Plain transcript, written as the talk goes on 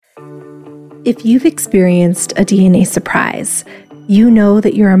If you've experienced a DNA surprise, you know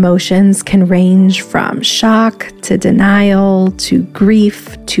that your emotions can range from shock to denial to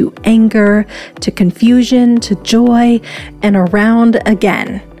grief to anger to confusion to joy and around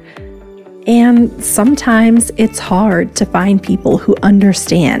again. And sometimes it's hard to find people who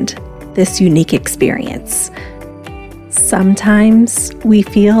understand this unique experience. Sometimes we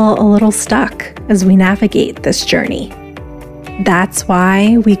feel a little stuck as we navigate this journey. That's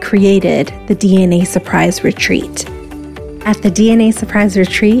why we created the DNA Surprise Retreat. At the DNA Surprise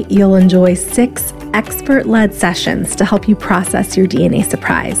Retreat, you'll enjoy 6 expert-led sessions to help you process your DNA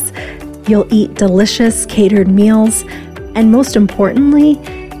surprise. You'll eat delicious catered meals, and most importantly,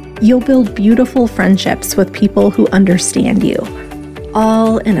 you'll build beautiful friendships with people who understand you,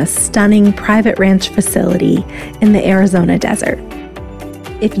 all in a stunning private ranch facility in the Arizona desert.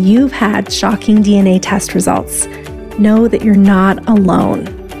 If you've had shocking DNA test results, know that you're not alone.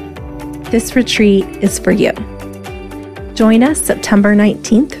 This retreat is for you. Join us September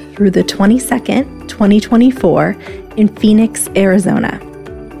 19th through the 22nd, 2024 in Phoenix, Arizona.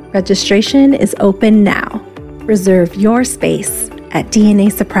 Registration is open now. Reserve your space at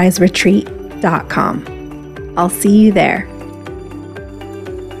DNASurpriseRetreat.com. I'll see you there.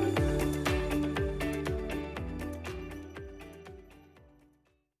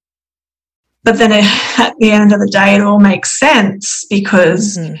 But then at the end of the day, it all makes sense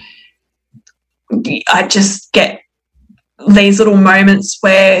because I just get these little moments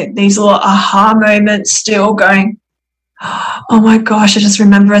where these little aha moments still going, oh my gosh, I just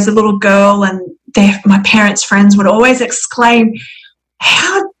remember as a little girl and my parents' friends would always exclaim,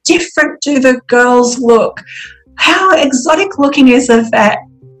 how different do the girls look? How exotic looking is Yvette?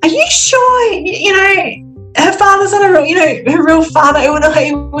 Are you sure, her father's not her real father? It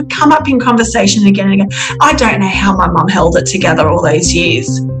would come up in conversation again and again. I don't know how my mum held it together all those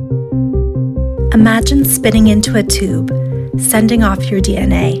years. Imagine spitting into a tube, sending off your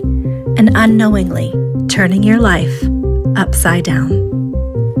DNA, and unknowingly turning your life upside down.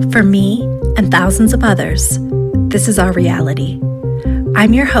 For me and thousands of others, this is our reality.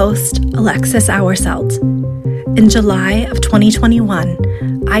 I'm your host, Alexis Auerselt. In July of 2021,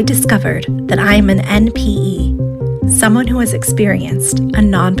 I discovered that I am an NPE, someone who has experienced a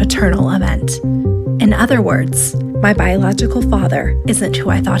non-paternal event. In other words, my biological father isn't who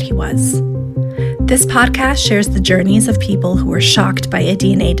I thought he was. This podcast shares the journeys of people who were shocked by a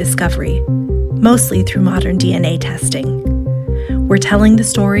DNA discovery, mostly through modern DNA testing. We're telling the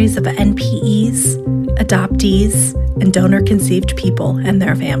stories of NPEs, adoptees, and donor-conceived people and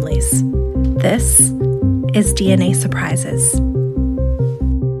their families. This is DNA Surprises.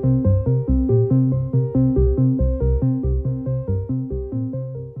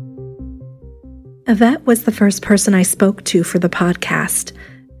 Yvette was the first person I spoke to for the podcast,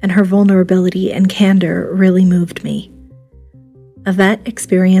 and her vulnerability and candor really moved me. Yvette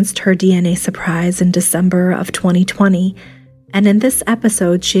experienced her DNA surprise in December of 2020, and in this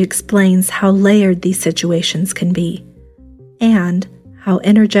episode she explains how layered these situations can be, and how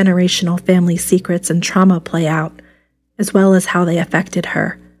intergenerational family secrets and trauma play out, as well as how they affected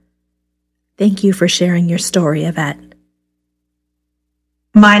her. Thank you for sharing your story, Yvette.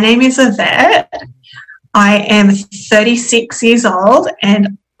 My name is Yvette. I am 36 years old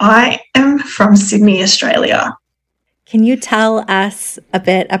and I am from Sydney, Australia. Can you tell us a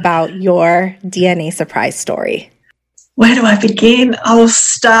bit about your DNA surprise story? Where do I begin? I'll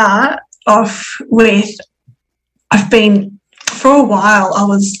start off with, for a while, I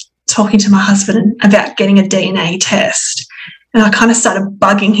was talking to my husband about getting a DNA test, and I kind of started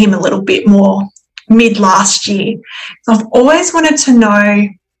bugging him a little bit more mid last year. So I've always wanted to know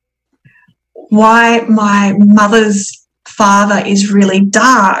why my mother's father is really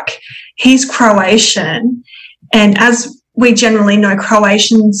dark. He's Croatian, and as we generally know,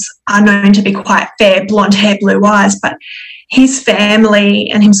 Croatians are known to be quite fair, blonde hair, blue eyes, but his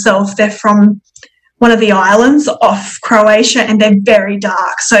family and himself, they're from one of the islands off Croatia, and they're very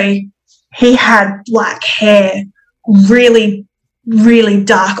dark. So he had black hair, really, really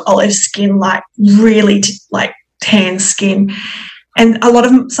dark olive skin, like really tan skin. And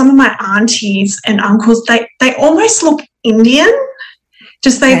some of my aunties and uncles, they almost look Indian.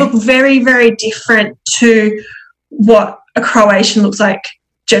 They look very, very different to what a Croatian looks like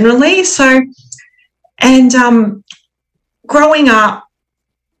generally. So, and growing up,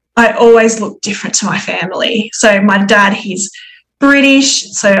 I always looked different to my family. So my dad, he's British,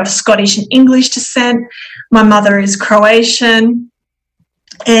 so of Scottish and English descent. My mother is Croatian,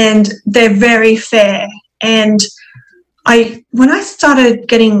 and they're very fair. And when I started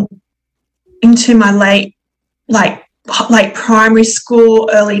getting into my late, like primary school,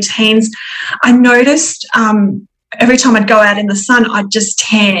 early teens, I noticed every time I'd go out in the sun, I'd just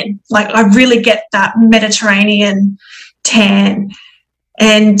tan. Like I really get that Mediterranean tan.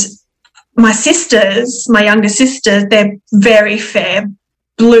 And my sisters, my younger sisters, they're very fair,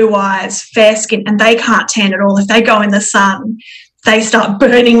 blue eyes, fair skin, and they can't tan at all. If they go in the sun, they start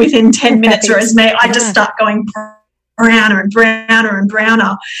burning within 10 minutes, whereas me, I just start going browner and browner and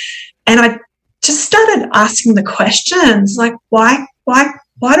browner. And I just started asking the questions, like, why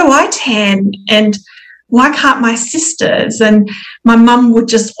do I tan? And why can't my sisters? And my mum would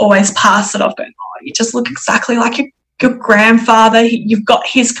just always pass it off, going, oh, you just look exactly like your grandfather. You've got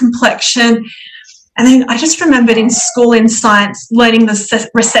his complexion. And then I just remembered in school in science learning the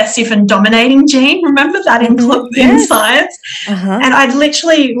recessive and dominating gene. Remember that in science? Uh-huh. And I'd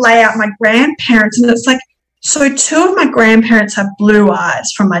literally lay out my grandparents, and it's like, so two of my grandparents have blue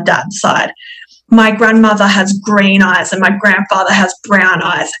eyes from my dad's side. My grandmother has green eyes and my grandfather has brown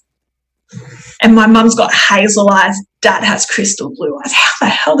eyes. And my mum's got hazel eyes. Dad has crystal blue eyes. How the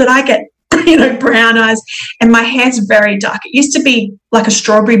hell did I get, brown eyes? And my hair's very dark. It used to be like a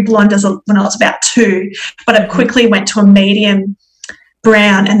strawberry blonde when I was about 2, but it quickly went to a medium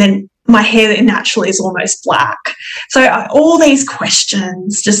brown, and then my hair naturally is almost black. So all these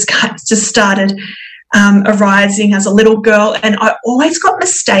questions just started arising as a little girl, and I always got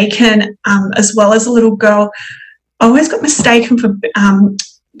mistaken as well as a little girl. I always got mistaken for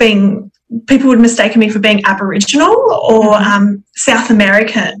people would mistake me for being Aboriginal or South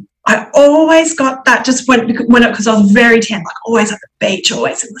American. I always got that, just went because I was very tan, like always at the beach,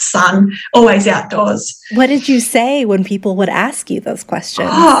 always in the sun, always outdoors. What did you say when people would ask you those questions?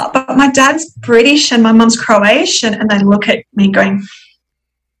 Oh, but my dad's British and my mum's Croatian, and they look at me going,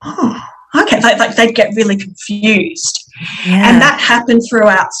 oh, okay. Like they'd get really confused. Yeah. And that happened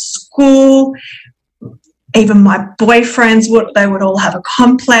throughout school. Even my boyfriends they would all have a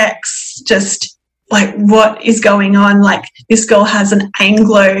complex, just like, what is going on? Like, this girl has an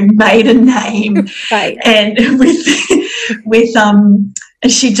Anglo maiden name, right? And and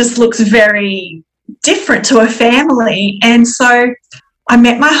she just looks very different to her family. And so I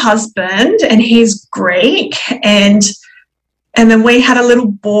met my husband, and he's Greek, and then we had a little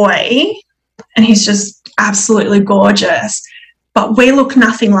boy, and he's just absolutely gorgeous. But we look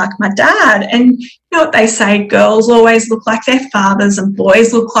nothing like my dad. And you know what they say, girls always look like their fathers and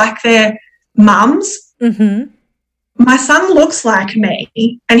boys look like their mums. Mm-hmm. My son looks like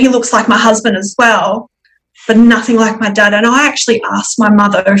me, and he looks like my husband as well, but nothing like my dad. And I actually asked my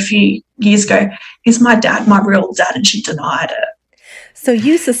mother a few years ago, is my dad my real dad? And she denied it. So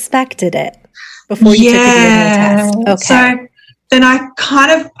you suspected it before you took the DNA test. Okay. So then I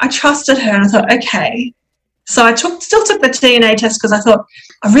trusted her, and I thought, okay. So I still took the DNA test because I thought,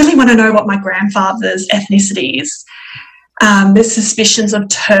 I really want to know what my grandfather's ethnicity is. There's suspicions of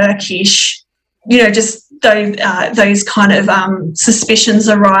Turkish, just those kind of suspicions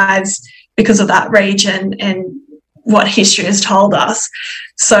arise because of that region and what history has told us.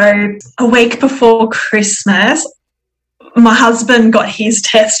 So a week before Christmas, my husband got his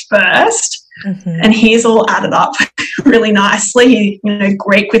test first, and his all added up really nicely,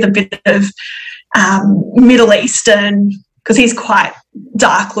 Greek with a bit of Middle Eastern, because he's quite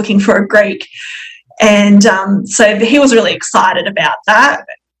dark looking for a Greek. And so he was really excited about that.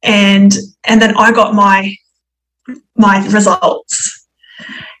 And then I got my results.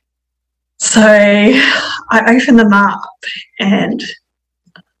 So I opened them up, and,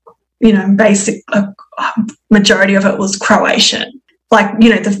 basic majority of it was Croatian, like,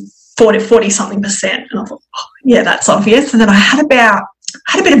 the 40-something percent. And I thought, oh, yeah, that's obvious. And then I had a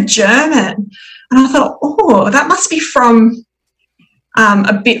bit of German. And I thought, oh, that must be from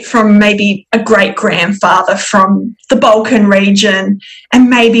a bit from maybe a great-grandfather from the Balkan region, and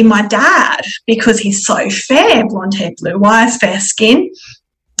maybe my dad, because he's so fair, blonde hair, blue eyes, fair skin.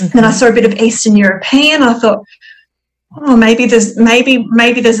 Mm-hmm. Then I saw a bit of Eastern European. I thought, oh, maybe there's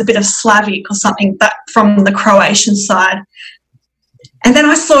a bit of Slavic or something that from the Croatian side. And then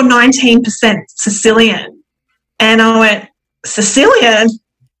I saw 19% Sicilian, and I went, Sicilian?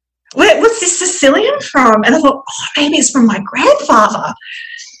 What's this Sicilian from? And I thought, oh, maybe it's from my grandfather.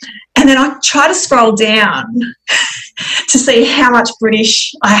 And then I tried to scroll down to see how much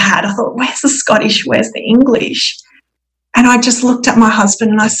British I had. I thought, where's the Scottish? Where's the English? And I just looked at my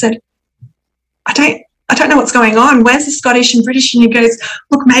husband and I said, I don't know what's going on. Where's the Scottish and British? And he goes,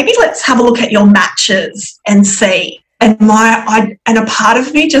 look, maybe let's have a look at your matches and see. And a part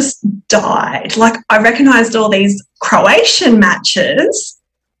of me just died. Like, I recognised all these Croatian matches,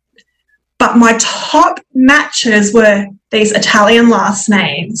 but my top matches were these Italian last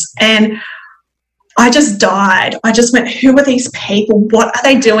names. And I just died. I just went, who are these people? What are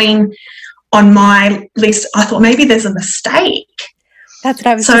they doing on my list? I thought maybe there's a mistake. That's what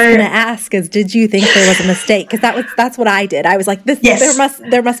I was just going to ask, is did you think there was a mistake? Because that's what I did. I was like,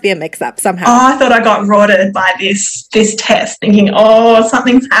 there must be a mix-up somehow. Oh, I thought I got rorted by this test, thinking,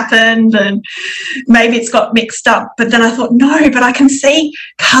 something's happened and maybe it's got mixed up. But then I thought, no, but I can see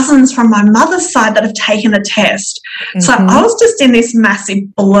cousins from my mother's side that have taken the test. Mm-hmm. So I was just in this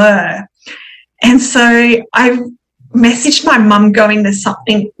massive blur. And so I messaged my mum going, there's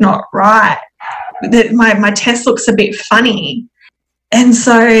something not right. My test looks a bit funny. And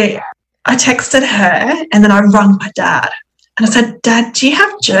so I texted her and then I rang my dad and I said, Dad, do you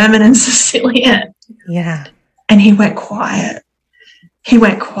have German and Sicilian? Yeah. And he went quiet.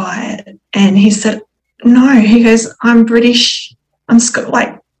 And he said, no. He goes, I'm British. I'm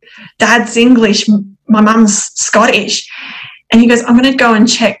Dad's English. My mum's Scottish. And he goes, I'm going to go and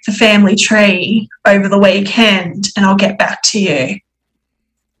check the family tree over the weekend and I'll get back to you.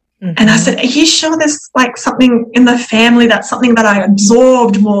 Mm-hmm. And I said, are you sure there's something in the family that's something that I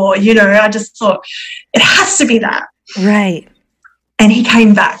absorbed more? I just thought it has to be that. Right. And he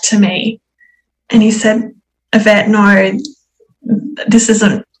came back to me and he said, Yvette, no, this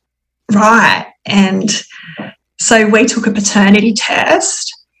isn't right. And so we took a paternity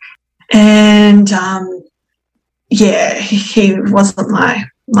test and, he wasn't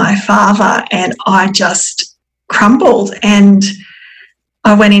my father, and I just crumbled and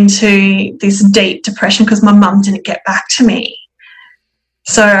I went into this deep depression because my mum didn't get back to me.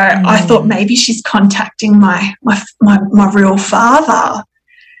 So I thought maybe she's contacting my real father.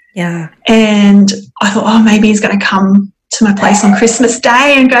 Yeah. And I thought, maybe he's going to come to my place on Christmas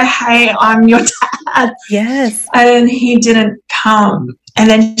Day and go, hey, I'm your dad. Yes. And he didn't come. And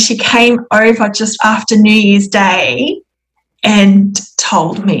then she came over just after New Year's Day and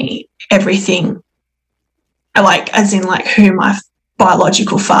told me everything, as in who my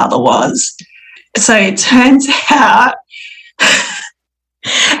biological father was. So it turns out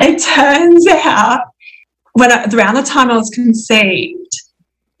around the time I was conceived,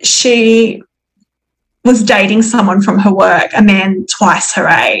 she was dating someone from her work, a man twice her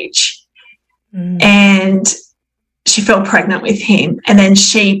age, and she fell pregnant with him, and then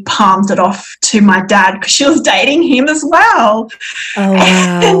she palmed it off to my dad because she was dating him as well. Oh,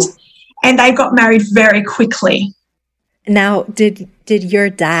 wow. And they got married very quickly. Now, did your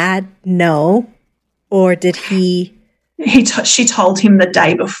dad know, or did he? She told him the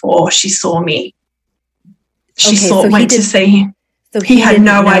day before she saw me. She went to see him. So he had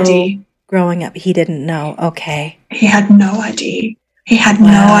no idea. Growing up, he didn't know. Okay. He had no idea.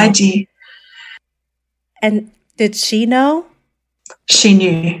 No idea. And did she know? She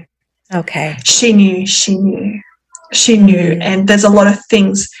knew. Okay. She knew. And there's a lot of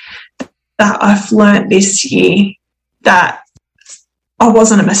things that I've learned this year that I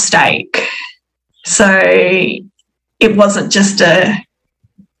wasn't a mistake. So it wasn't just a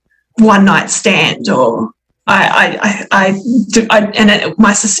one-night stand, or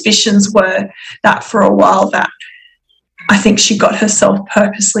my suspicions were that for a while that I think she got herself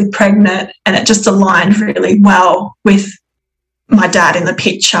purposely pregnant, and it just aligned really well with my dad in the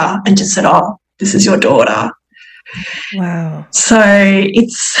picture and just said, this is your daughter. Wow. So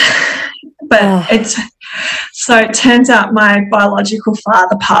it turns out my biological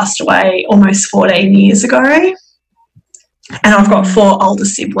father passed away almost 14 years ago, and I've got 4 older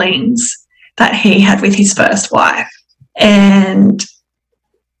siblings that he had with his first wife. And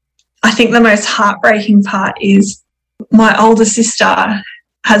I think the most heartbreaking part is my older sister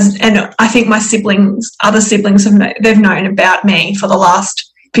and I think my other siblings, they've known about me for the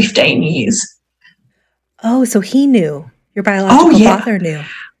last 15 years. Oh, so he knew. Your biological father knew.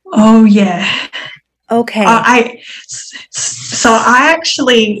 Oh, yeah. Okay. So I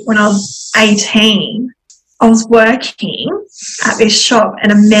actually, when I was 18, I was working at this shop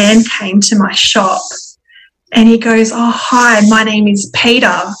and a man came to my shop and he goes, hi, my name is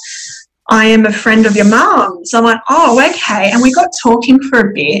Peter. I am a friend of your mum's. I'm like, okay. And we got talking for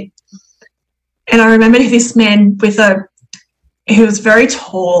a bit. And I remember this man he was very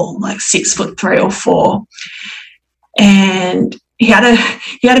tall, 6'3" or 4. And he had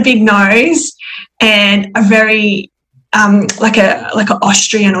a big nose and a very like an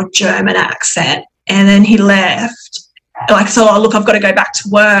Austrian or German accent. And then he left. I've got to go back to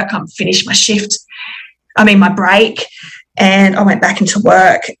work. I'm finished my shift. My break. And I went back into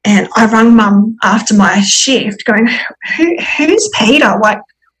work and I rang Mum after my shift going, who's Peter? Why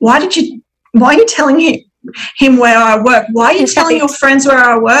are you telling him where I work? Why are you telling your friends where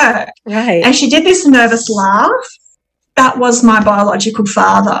I work? Right. And she did this nervous laugh. That was my biological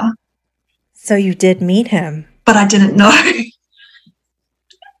father. So you did meet him. But I didn't know.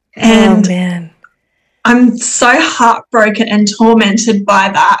 And oh, man. I'm so heartbroken and tormented by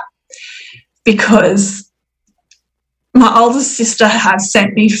that because my older sister has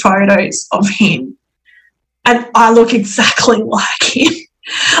sent me photos of him and I look exactly like him.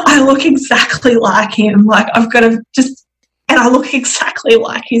 I look exactly like him. Like I've got to just, and I look exactly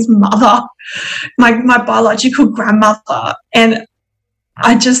like his mother, my biological grandmother. And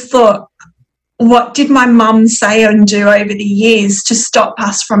I just thought, what did my mum say and do over the years to stop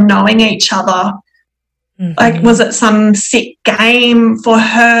us from knowing each other? Mm-hmm. Like, was it some sick game for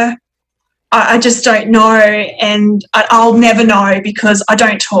her? I just don't know, and I'll never know because I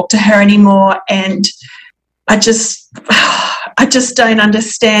don't talk to her anymore, and I just don't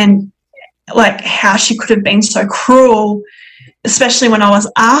understand, like, how she could have been so cruel, especially when I was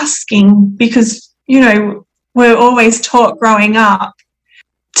asking, because, you know, we're always taught growing up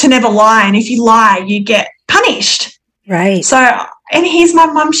to never lie, and if you lie, you get punished. Right. So, and here's my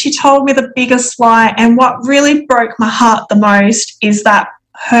mum, she told me the biggest lie, and what really broke my heart the most is that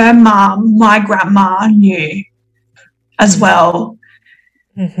her mum, my grandma, knew as well.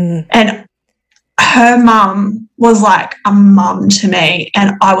 Mm-hmm. And her mum was like a mum to me,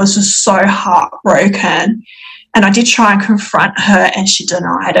 and I was just so heartbroken. And I did try and confront her, and she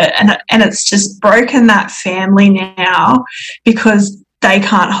denied it. And it's just broken that family now because they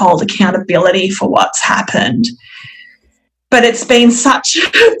can't hold accountability for what's happened. But it's been such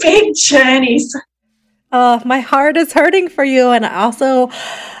a big journey. Oh, my heart is hurting for you. And also,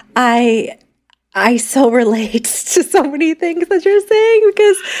 I so relate to so many things that you're saying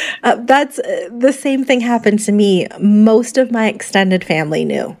because that's the same thing happened to me. Most of my extended family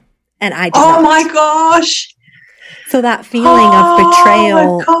knew, and I did not. Oh, my gosh. So that feeling of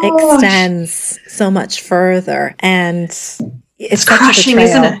betrayal extends so much further. And it's crushing,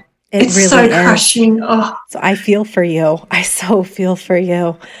 isn't it? It's really so crushing. Oh. So I feel for you. I so feel for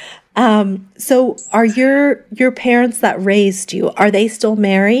you. So are your parents that raised you, are they still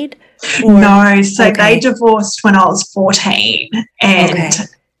married? No, so they divorced when I was 14, and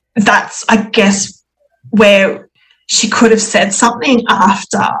that's, I guess, where she could have said something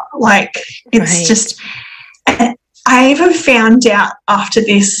after. Like, it's just, I even found out after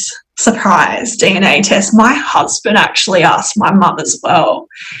this surprise DNA test, my husband actually asked my mum as well.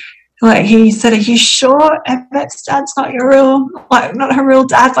 Like, he said, are you sure Yvette's dad's not not her real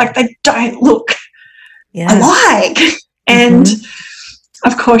dad? Like, they don't look alike. And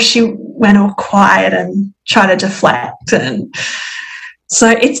of course she went all quiet and tried to deflect. And so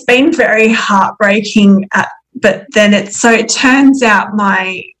it's been very heartbreaking. But then it turns out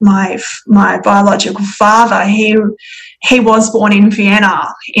my biological father, he was born in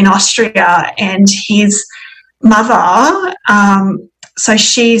Vienna in Austria, and his mother, so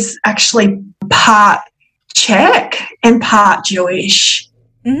she's actually part Czech and part Jewish.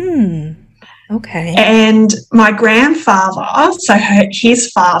 Okay. And my grandfather, so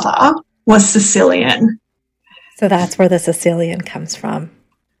his father, was Sicilian. So that's where the Sicilian comes from.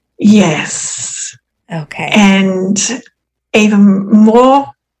 Yes. Okay. And even more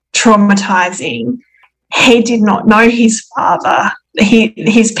traumatizing, he did not know his father.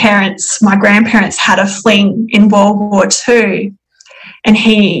 His parents, my grandparents, had a fling in World War II, and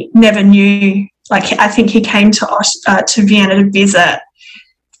he never knew. Like, I think he came to Vienna to visit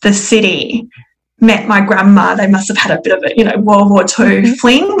the city, met my grandma. They must have had a bit of a, World War II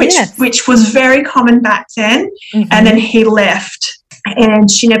fling, which was very common back then. And then he left, and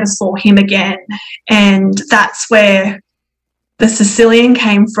she never saw him again. And that's where the Sicilian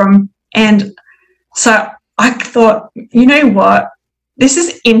came from. And so I thought, you know what? This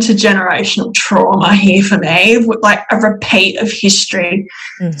is intergenerational trauma here for me, like a repeat of history.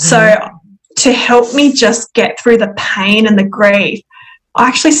 So to help me just get through the pain and the grief, I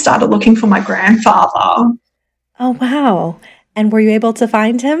actually started looking for my grandfather. Oh, wow. And were you able to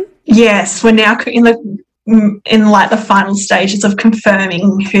find him? Yes, we're now in the final stages of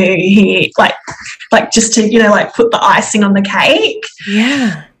confirming who he, like just to, put the icing on the cake.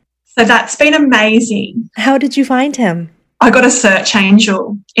 Yeah. So that's been amazing. How did you find him? I got a search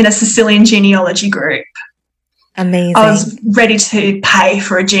angel in a Sicilian genealogy group. Amazing. I was ready to pay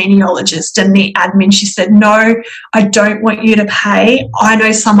for a genealogist, and the admin, she said, no, I don't want you to pay. I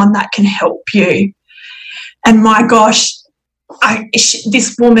know someone that can help you. And my gosh,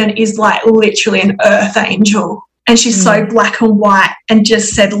 this woman is like literally an earth angel, and she's so black and white, and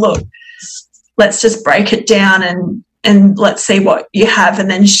just said, look, let's just break it down and let's see what you have. And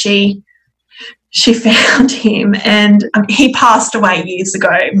then she found him, and he passed away years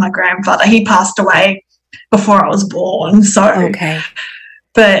ago, my grandfather. He passed away before I was born. So, okay.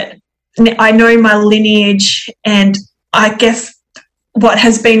 But I know my lineage, and I guess what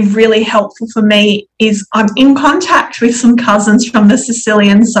has been really helpful for me is I'm in contact with some cousins from the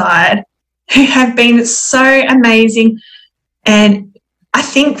Sicilian side who have been so amazing. And I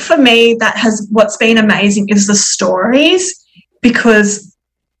think for me, what's been amazing is the stories, because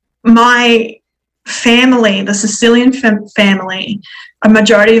my family, the Sicilian family, a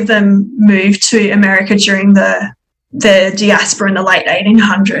majority of them moved to America during the diaspora in the late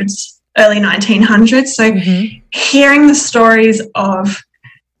 1800s, early 1900s. So hearing the stories of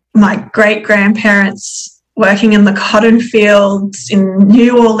my great-grandparents working in the cotton fields in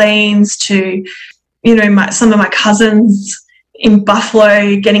New Orleans to, some of my cousins in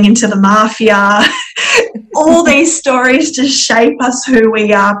Buffalo getting into the mafia, all these stories just shape us who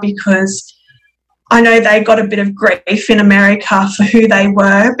we are, because I know they got a bit of grief in America for who they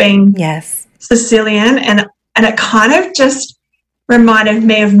were, being Sicilian, and it kind of just reminded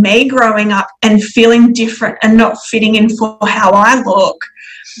me of me growing up and feeling different and not fitting in for how I look,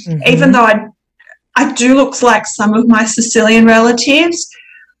 even though I do look like some of my Sicilian relatives,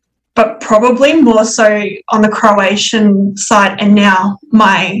 but probably more so on the Croatian side, and now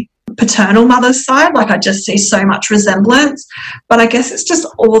my paternal mother's side. Like, I just see so much resemblance. But I guess it's just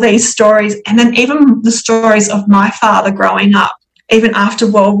all these stories, and then even the stories of my father growing up, even after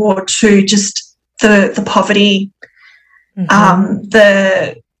World War II, just the poverty,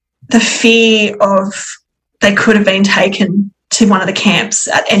 the fear of they could have been taken to one of the camps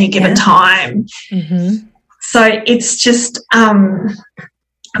at any given time. So it's just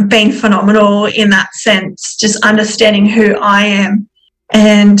been phenomenal in that sense, just understanding who I am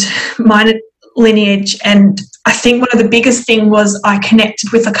and my lineage. And I think one of the biggest thing was I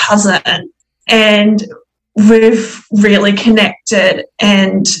connected with a cousin, and we've really connected,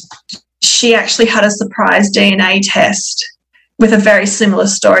 and she actually had a surprise DNA test with a very similar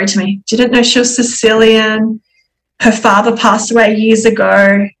story to me. Didn't know she was Sicilian. Her father passed away years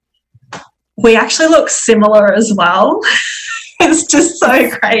ago. We actually look similar as well. It's just so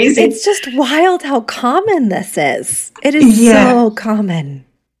crazy. It's just wild how common this is. It is so common,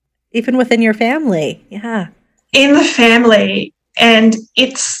 even within your family. Yeah. In the family. And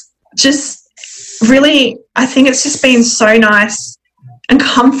it's just really, I think it's just been so nice and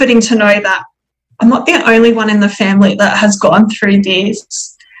comforting to know that I'm not the only one in the family that has gone through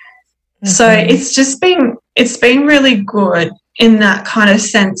this. So it's been really good in that kind of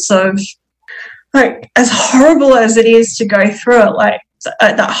sense of, like, as horrible as it is to go through it, like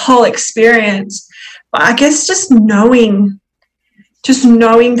that whole experience, but I guess just knowing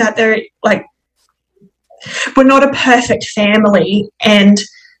that they're, like, we're not a perfect family, and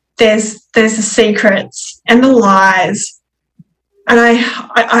there's the secrets and the lies. And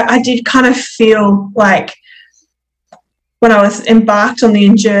I did kind of feel like when I was embarked on the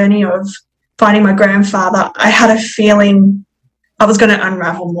journey of finding my grandfather, I had a feeling I was going to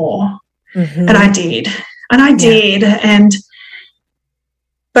unravel more. And I did.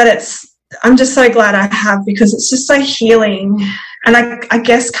 But I'm just so glad I have, because it's just so healing. And I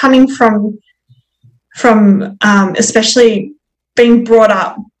guess coming from especially being brought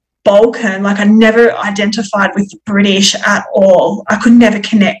up Balkan, like, I never identified with the British at all. I could never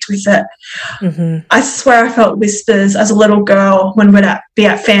connect with it. I swear I felt whispers as a little girl when we'd be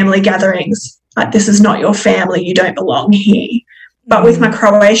at family gatherings, like, this is not your family, you don't belong here. But with my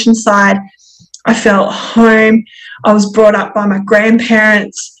Croatian side, I felt home. I was brought up by my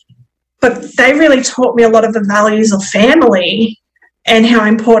grandparents, but they really taught me a lot of the values of family and how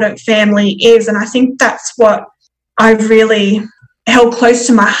important family is. And I think that's what I've really held close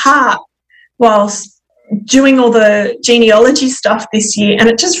to my heart whilst doing all the genealogy stuff this year. And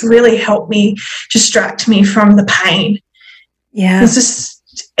it just really helped me distract me from the pain. Yeah. It's just,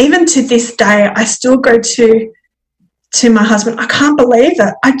 even to this day, I still go to my husband, I can't believe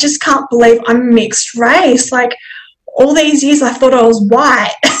it. I just can't believe I'm mixed race. Like, all these years I thought I was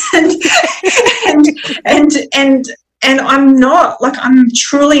white and I'm not. Like, I'm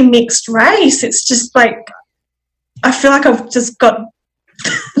truly mixed race. It's just like, I feel like I've just got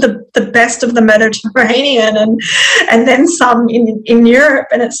the best of the Mediterranean and then some in Europe,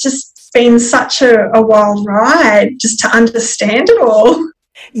 and it's just been such a wild ride just to understand it all.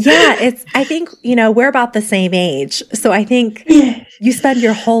 Yeah, I think, we're about the same age. So I think you spend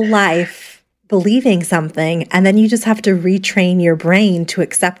your whole life believing something, and then you just have to retrain your brain to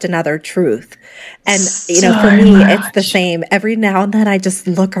accept another truth. And, for me, it's the same. Every now and then I just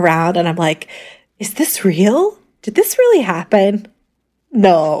look around and I'm like, is this real? Did this really happen?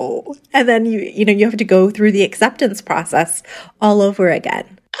 No. And then you have to go through the acceptance process all over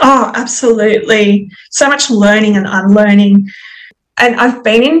again. Oh, absolutely. So much learning and unlearning. And I've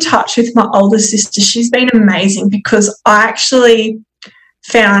been in touch with my older sister. She's been amazing because I actually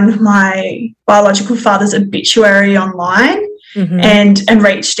found my biological father's obituary online and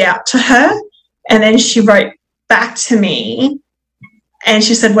reached out to her. And then she wrote back to me and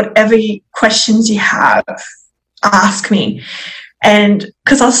she said, whatever questions you have, ask me. And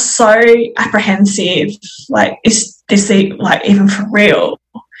because I was so apprehensive, like, is this like even for real?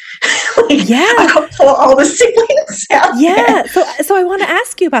 Like, yeah. I got 4 older siblings out there. So I want to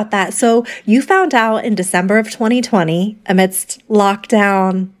ask you about that. So you found out in December of 2020, amidst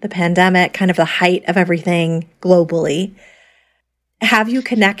lockdown, the pandemic, kind of the height of everything globally. Have you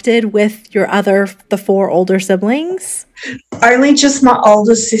connected with the 4 older siblings? Only just my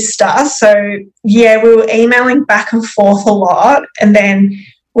older sister. So, yeah, we were emailing back and forth a lot. And then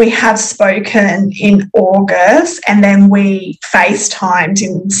we have spoken in August and then we FaceTimed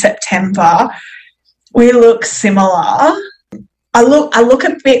in September. We look similar. I look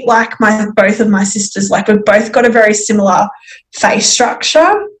a bit like both of my sisters. Like, we've both got a very similar face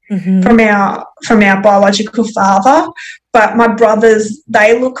structure from our biological father. But my brothers,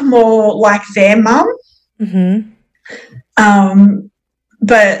 they look more like their mum.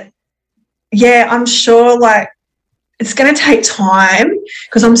 But, yeah, I'm sure, like, it's going to take time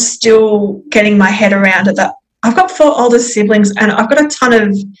because I'm still getting my head around it. That I've got 4 older siblings and I've got a ton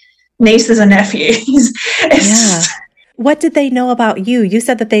of nieces and nephews. Yeah. What did they know about you? You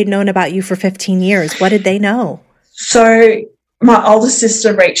said that they'd known about you for 15 years. What did they know? So my older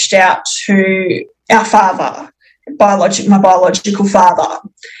sister reached out to our father, my biological father,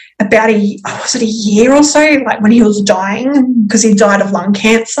 about a year or so, like when he was dying, because he died of lung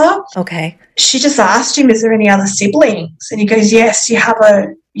cancer. Okay. She just asked him, is there any other siblings? And he goes, yes, you have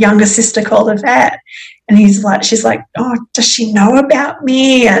a younger sister called Yvette. And she's like, oh, does she know about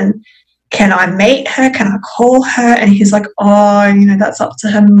me? And can I meet her? Can I call her? And he's like, oh, that's up to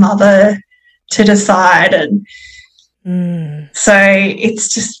her mother to decide. And so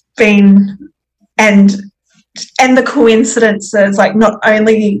it's just been, and the coincidences, like, not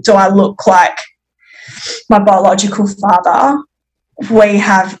only do I look like my biological father, we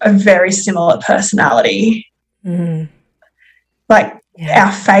have a very similar personality. Like,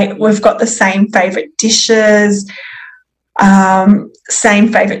 we've got the same favourite dishes,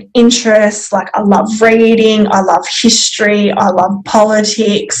 same favourite interests. Like, I love reading, I love history, I love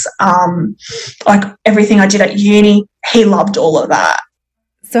politics, like everything I did at uni, he loved all of that.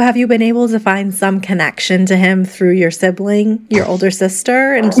 So have you been able to find some connection to him through your sibling, your older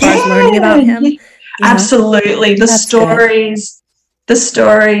sister, and as far as learning about him? Yeah. Absolutely. The stories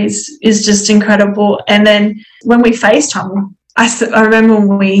is just incredible. And then when we FaceTime, I remember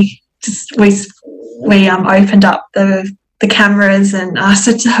when we opened up the cameras and I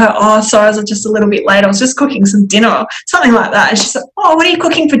said to her, oh, sorry, I was just a little bit late. I was just cooking some dinner, something like that. And she said, oh, what are you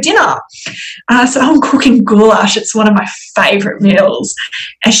cooking for dinner? And I said, I'm cooking goulash. It's one of my favourite meals.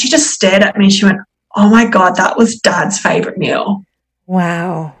 And she just stared at me and she went, oh, my God, that was Dad's favourite meal.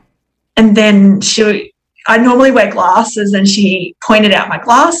 Wow. And then I normally wear glasses and she pointed out my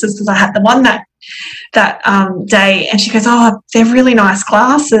glasses because I had them on that day, and she goes, oh, they're really nice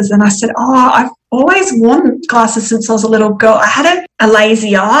glasses. And I said, oh, I've always worn glasses since I was a little girl. I had a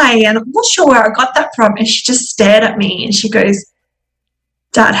lazy eye and I'm not sure where I got that from. And she just stared at me and she goes,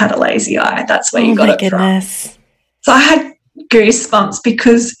 Dad had a lazy eye. That's where you got it from. So I had goosebumps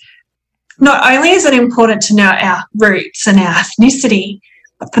because not only is it important to know our roots and our ethnicity,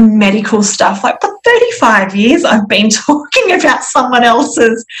 but the medical stuff, like for 35 years I've been talking about someone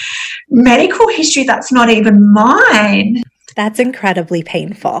else's medical history that's not even mine. That's incredibly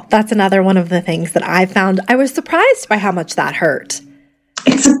painful. That's another one of the things that I found. I was surprised by how much that hurt.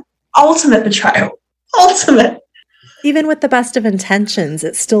 It's an ultimate betrayal. Ultimate. Even with the best of intentions,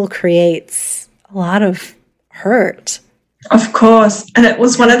 it still creates a lot of hurt. Of course. And it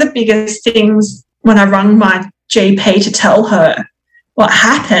was one of the biggest things when I rang my GP to tell her what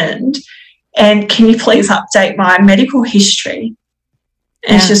happened and can you please update my medical history?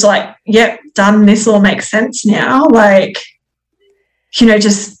 And she's like, yep, done. This all makes sense now. Like,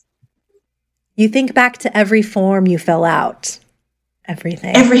 just... You think back to every form you fill out.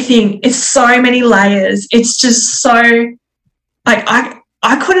 Everything. Everything. It's so many layers. It's just so... Like,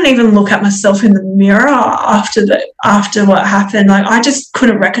 I couldn't even look at myself in the mirror after what happened. Like, I just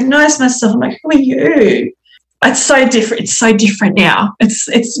couldn't recognize myself. I'm like, who are you? It's so different. It's so different now.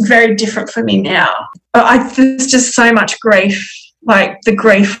 It's very different for me now. There's just so much grief, like the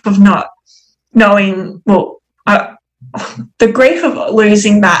grief of not knowing, the grief of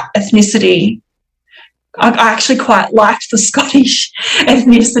losing that ethnicity. I actually quite liked the Scottish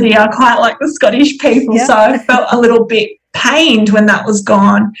ethnicity. I quite like the Scottish people. Yeah. So I felt a little bit pained when that was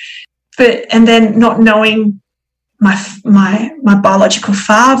gone. And then not knowing my biological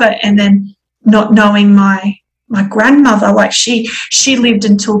father, and then not knowing my grandmother. Like she lived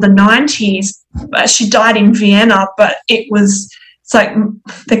until the 90s. She died in Vienna, but it's like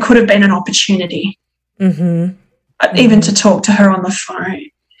there could have been an opportunity even to talk to her on the phone.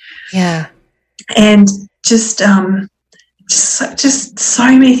 Yeah. And just so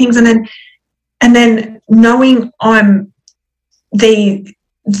many things. And then knowing I'm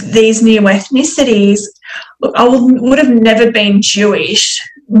these new ethnicities. Look, I would have never been Jewish,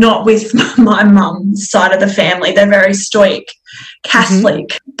 not with my mum's side of the family. They're very stoic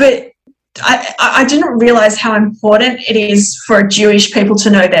Catholic. But I didn't realise how important it is for Jewish people to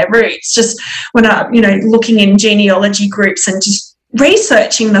know their roots. Just when looking in genealogy groups and just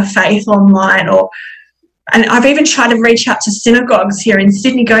researching the faith online, and I've even tried to reach out to synagogues here in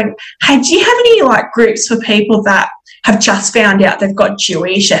Sydney going, hey, do you have any like groups for people that have just found out they've got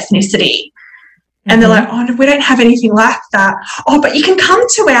Jewish ethnicity? And they're like, oh, no, we don't have anything like that. Oh, but you can come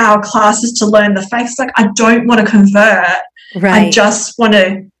to our classes to learn the faith. It's like, I don't want to convert. Right. I just want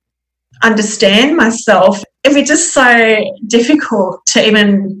to understand myself. It'd be just so difficult to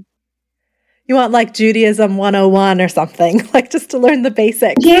even... You want like Judaism 101 or something, like just to learn the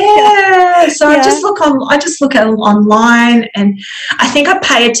basics. Yeah. So I just look at it online, and I think I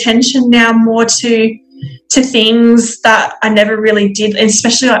pay attention now more to things that I never really did,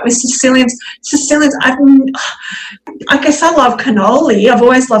 especially like with Sicilians. I guess I love cannoli. I've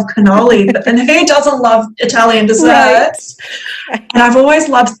always loved cannoli, but then who doesn't love Italian desserts? Right. And I've always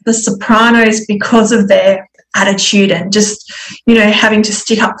loved the Sopranos because of their attitude and just, having to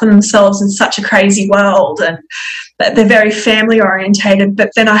stick up for themselves in such a crazy world, and they're very family orientated.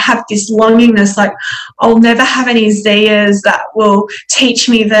 But then I have this longingness, like I'll never have any Zias that will teach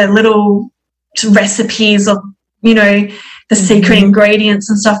me the little recipes of, the secret ingredients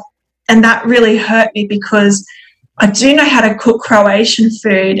and stuff. And that really hurt me because I do know how to cook Croatian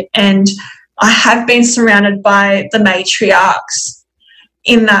food, and I have been surrounded by the matriarchs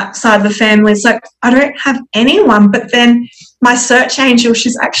in that side of the family. It's like I don't have anyone. But then my search angel,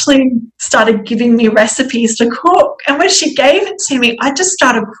 she's actually started giving me recipes to cook, and when she gave it to me, I just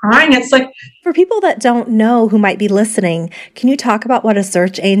started crying. It's like, for people that don't know who might be listening, can you talk about what a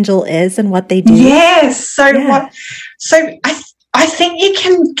search angel is and what they do? Yes. So I think you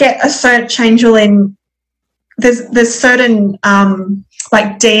can get a search angel in. There's certain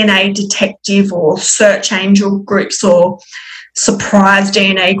like DNA detective or search angel groups or surprise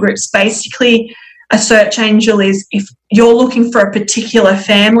DNA groups. Basically, a search angel is if you're looking for a particular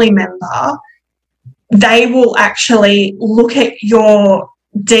family member, they will actually look at your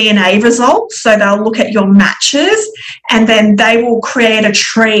DNA results. So they'll look at your matches, and then they will create a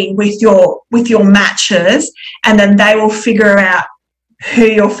tree with your matches, and then they will figure out who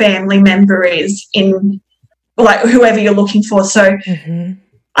your family member is in, like, whoever you're looking for. So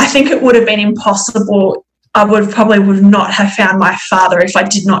I think it would have been impossible. I would not have found my father if I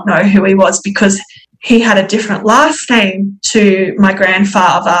did not know who he was, because he had a different last name to my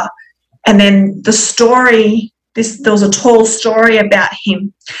grandfather. And then the story, there was a tall story about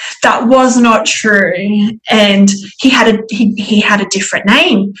him that was not true, and he had a different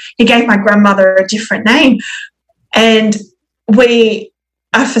name. He gave my grandmother a different name, and we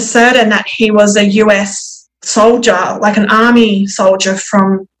are for certain that he was a US soldier, like an army soldier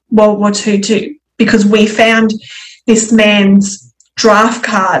from World War II too, because we found this man's draft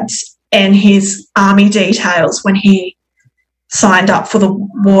cards and his army details when he signed up for the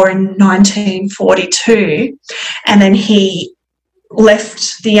war in 1942, and then he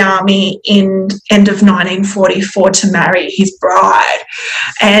left the army in end of 1944 to marry his bride.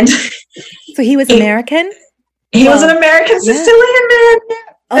 And so he was American? He was an American Sicilian man,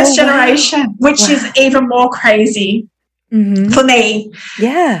 first generation, which is even more crazy for me.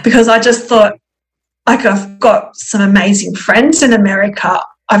 Yeah. Because I just thought, like, I've got some amazing friends in America.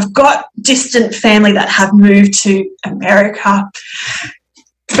 I've got distant family that have moved to America.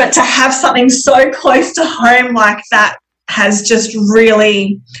 But to have something so close to home like that has just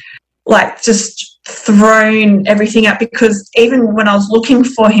really, like, just thrown everything up. Because even when I was looking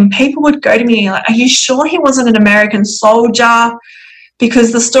for him, people would go to me like, are you sure he wasn't an American soldier?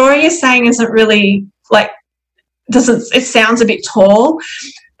 Because the story you're saying isn't really, like, it sounds a bit tall.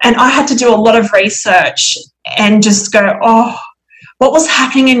 And I had to do a lot of research and just go, what was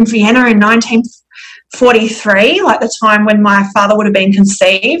happening in Vienna in 1943, like the time when my father would have been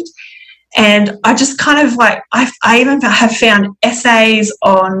conceived. And I just kind of, like, I even have found essays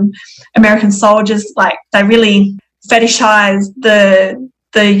on American soldiers, like they really fetishize the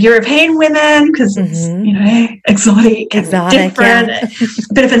the European women because it's, you know, exotic, different, yeah.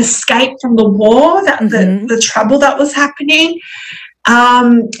 A bit of an escape from the war, that the trouble that was happening.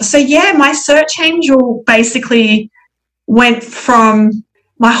 So, yeah, my search angel basically went from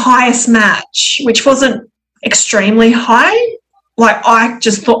my highest match, which wasn't extremely high. Like, I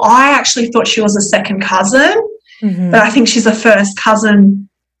actually thought she was a second cousin, but I think she's a first cousin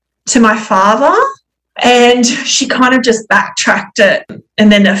to my father. And she kind of just backtracked it. And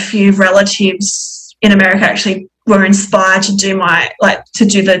then a few relatives in America actually were inspired to do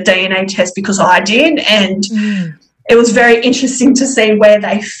the DNA test because I did. And it was very interesting to see where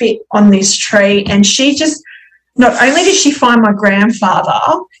they fit on this tree. And she just, not only did she find my grandfather,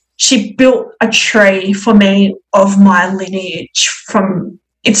 she built a tree for me of my lineage.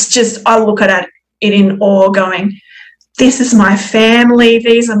 It's just, I look at it in awe going, this is my family.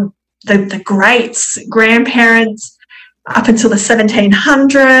 These are the greats, grandparents up until the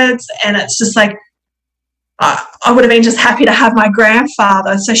 1700s. And it's just like, I would have been just happy to have my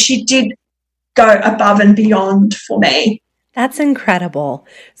grandfather. So she did go above and beyond for me. That's incredible.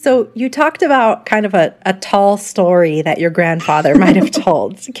 So you talked about kind of a tall story that your grandfather might have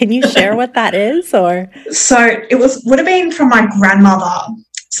told. Can you share what that is? Or so it would have been from my grandmother.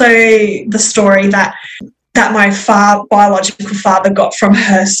 So the story that my biological father got from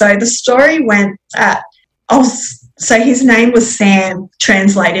her. So the story went so his name was Sam,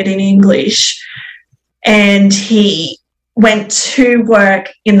 translated in English, and he went to work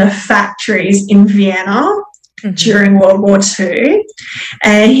in the factories in Vienna during World War II,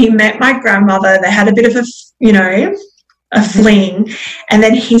 and he met my grandmother. They had a bit of a fling, and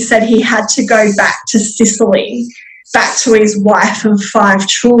then he said he had to go back to Sicily, back to his wife and 5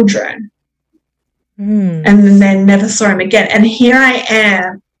 children. And then never saw him again. And here I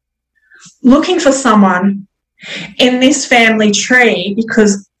am looking for someone in this family tree,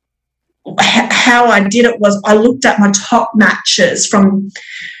 because how I did it was I looked at my top matches from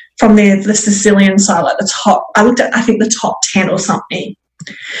the Sicilian side, like the top. I looked at, I think, the top 10 or something.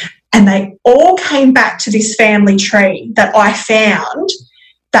 And they all came back to this family tree that I found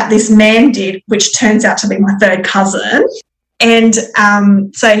that this man did, which turns out to be my third cousin. And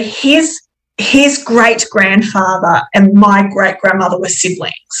so his great-grandfather and my great-grandmother were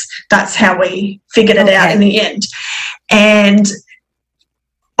siblings. That's how we figured it out in the end. And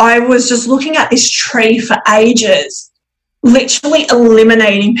I was just looking at this tree for ages, literally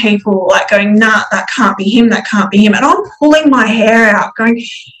eliminating people, like going, nah, that can't be him, that can't be him. And I'm pulling my hair out going,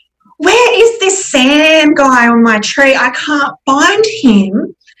 where is this Sam guy on my tree? I can't find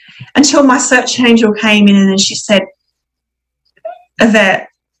him, until my search angel came in and then she said, Yvette,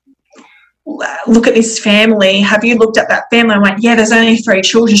 look at this family. Have you looked at that family? I went, yeah, there's only 3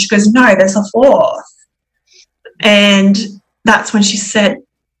 children. She goes, no, there's a 4th. And that's when she said,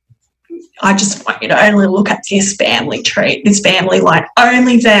 I just want you to only look at this family tree, this family line,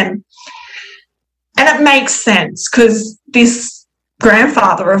 only them. And it makes sense, because this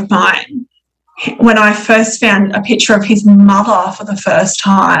grandfather of mine, when I first found a picture of his mother for the first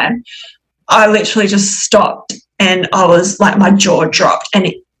time, I literally just stopped and I was like, my jaw dropped.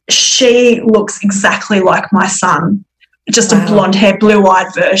 And she looks exactly like my son, just a blonde hair,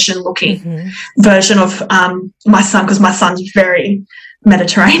 blue-eyed version of my son, because my son's very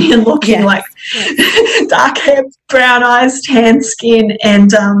Mediterranean looking, like dark hair, brown eyes, tan skin.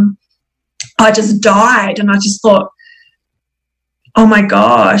 And I just died, and I just thought, oh my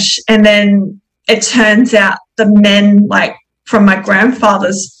gosh. And then it turns out the men, like from my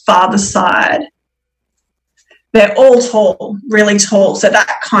grandfather's father's side, they're all tall, really tall. So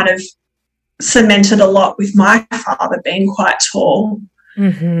that kind of cemented a lot with my father being quite tall,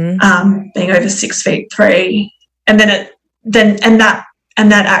 being over 6'3". And then that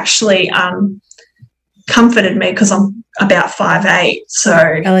actually comforted me, because I'm about 5'8", so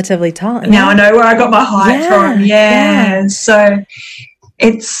relatively tall. Now I know where I got my height from. Yeah. So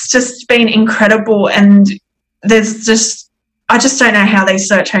it's just been incredible, and I just don't know how these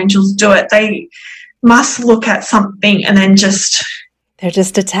search angels do it. They must look at something and then they're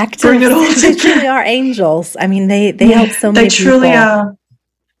just detectives. Bring it all together. They truly are angels. I mean, they help so many people. They truly are.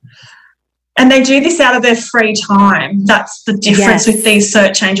 And they do this out of their free time. That's the difference with these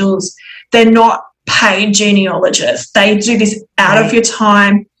search angels. They're not paid genealogists. They do this out of your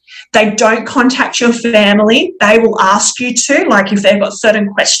time. They don't contact your family. They will ask you to, like if they've got certain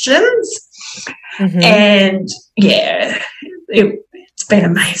questions. And, it's been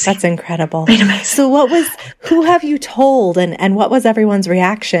amazing. That's incredible. Been amazing. So who have you told, and what was everyone's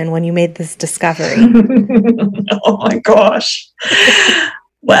reaction when you made this discovery? Oh, my gosh.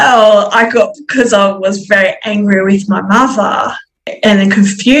 Well, because I was very angry with my mother, and then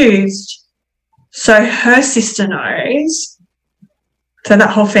confused. So her sister knows. So that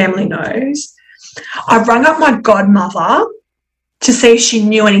whole family knows. I rang up my godmother to see if she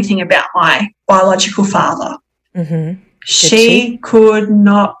knew anything about my biological father. Mm-hmm. She could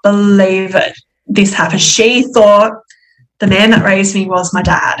not believe it. This happened. She thought the man that raised me was my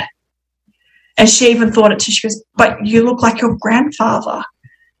dad. And she even thought it too. She goes, but you look like your grandfather.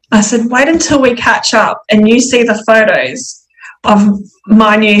 I said, wait until we catch up and you see the photos of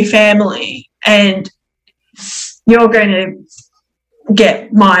my new family and you're going to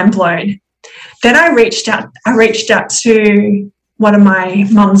get mind blown. Then I reached out to one of my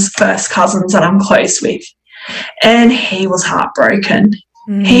mum's first cousins that I'm close with, and he was heartbroken.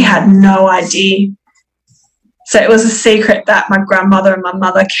 Mm. He had no idea. So it was a secret that my grandmother and my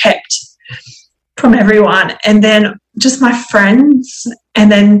mother kept from everyone. And then just my friends,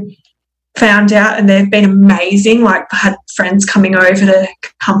 and then found out, and they've been amazing. Like, I had friends coming over to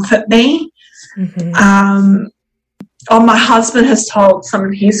comfort me. Mm-hmm. My husband has told some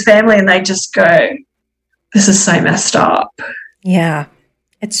of his family, and they just go, this is so messed up. Yeah.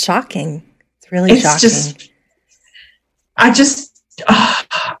 It's shocking. It's really shocking. And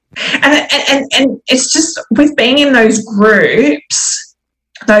it's just with being in those groups,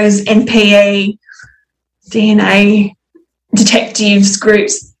 those NPE, DNA detectives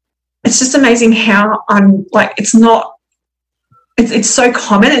groups, it's just amazing how it's so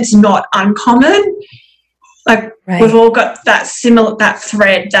common, it's not uncommon. Like, right. We've all got that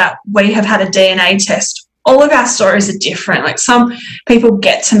thread that we have had a DNA test. All of our stories are different. Like, some people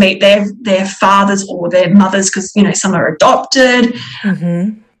get to meet their fathers or their mothers because, some are adopted.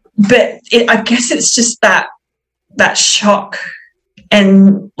 Mm-hmm. But I guess it's just that shock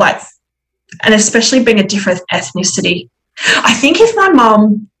and especially being a different ethnicity. I think if my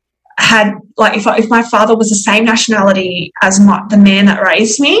mum had, if my father was the same nationality as the man that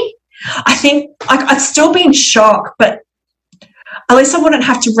raised me, I think I'd still be in shock, but at least I wouldn't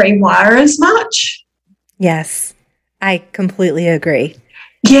have to rewire as much. Yes, I completely agree.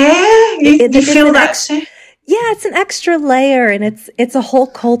 Yeah, you feel that too? Yeah, it's an extra layer, and it's a whole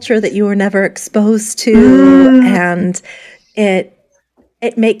culture that you were never exposed to, and it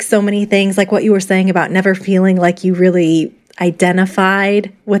makes so many things, like what you were saying about never feeling like you really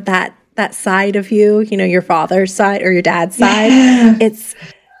identified with that side of you, your father's side or your dad's side. Yeah.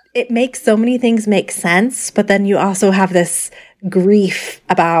 It makes so many things make sense, but then you also have this grief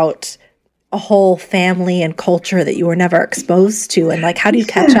about a whole family and culture that you were never exposed to. And how do you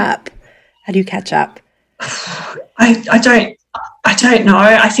catch up? How do you catch up? I don't know.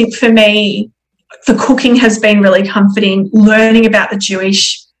 I think for me, the cooking has been really comforting, learning about the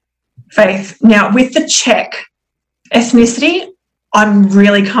Jewish faith. Now, with the Czech ethnicity, I'm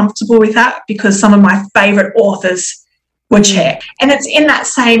really comfortable with that because some of my favourite authors were Czech. And it's in that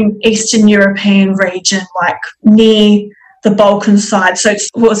same Eastern European region, near the Balkan side. So it's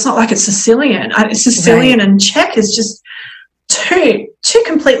not like it's Sicilian. Sicilian right. And Czech is just two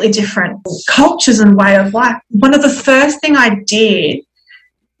completely different cultures and way of life. One of the first thing I did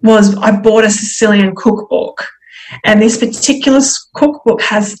was I bought a Sicilian cookbook, and this particular cookbook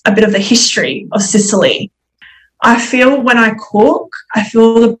has a bit of the history of Sicily. I feel when I cook, I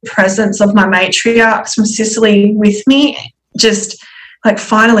feel the presence of my matriarchs from Sicily with me, just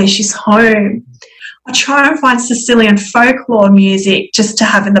finally she's home. I try and find Sicilian folklore music just to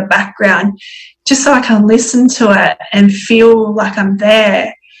have in the background, just so I can listen to it and feel like I'm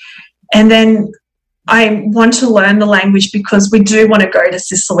there. And then I want to learn the language because we do want to go to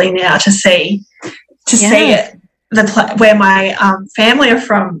Sicily now to see it, where my family are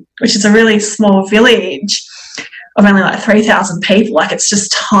from, which is a really small village of only 3,000 people. It's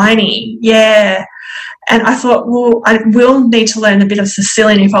just tiny. Yeah. And I thought, well, I will need to learn a bit of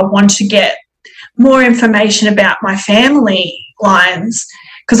Sicilian if I want to get more information about my family lines,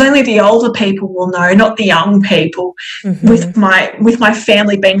 because only the older people will know, not the young people. Mm-hmm. With my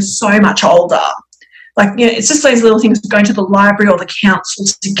family being so much older. It's just those little things, going to the library or the council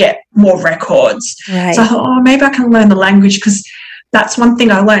to get more records. Right. So I thought, maybe I can learn the language, because that's one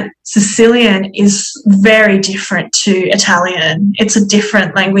thing I learned. Sicilian is very different to Italian. It's a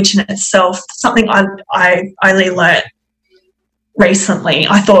different language in itself, something I only learnt recently.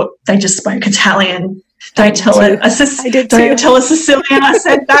 I thought they just spoke Italian. Don't tell a Sicilian I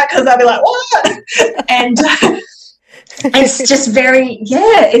said that, because they'll be like, what? And it's just very,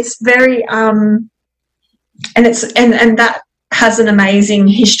 it's very, and that has an amazing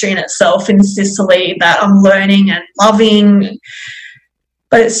history in itself in Sicily that I'm learning and loving.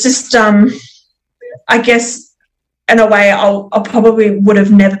 But it's just, I guess, in a way, I probably would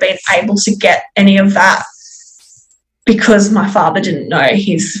have never been able to get any of that because my father didn't know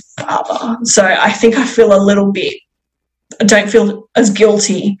his father. So I think I feel a little bit, I don't feel as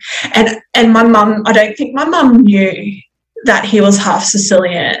guilty. And my mum, I don't think my mum knew that he was half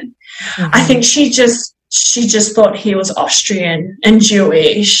Sicilian. I think she just thought he was Austrian and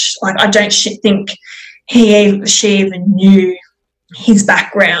Jewish. Like, I don't think she even knew his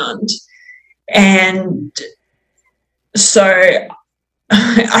background. And so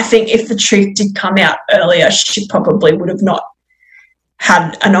I think if the truth did come out earlier, she probably would have not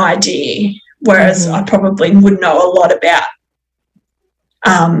had an idea, whereas I probably would know a lot about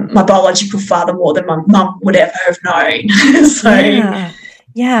my biological father more than my mum would ever have known. So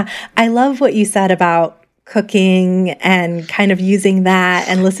yeah. I love what you said about cooking and kind of using that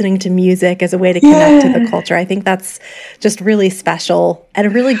and listening to music as a way to connect to the culture. I think that's just really special and a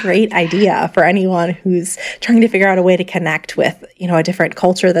really great idea for anyone who's trying to figure out a way to connect with, a different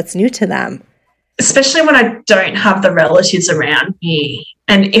culture that's new to them. Especially when I don't have the relatives around me.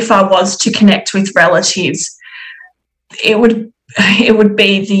 And if I was to connect with relatives, it would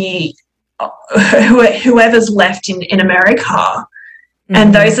be whoever's left in America.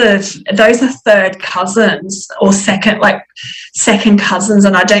 And those are third cousins or second cousins,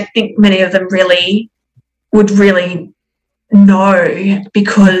 and I don't think many of them would really know,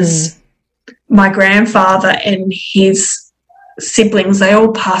 because my grandfather and his siblings, they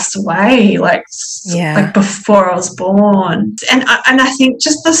all passed away like before I was born. And I think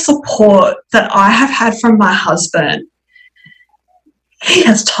just the support that I have had from my husband, he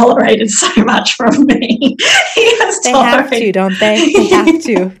has tolerated so much from me. They have to, don't they? They have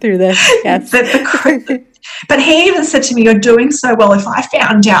to through this. Yes. But he even said to me, "You're doing so well. If I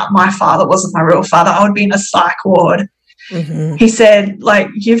found out my father wasn't my real father, I would be in a psych ward." He said,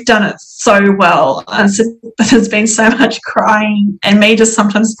 "You've done it so well." I said, "But there's been so much crying, and me just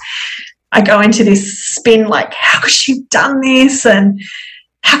sometimes I go into this spin, how could she have done this, and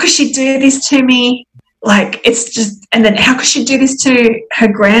how could she do this to me?" It's just, and then how could she do this to her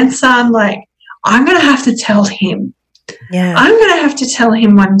grandson? I'm going to have to tell him. Yeah. I'm going to have to tell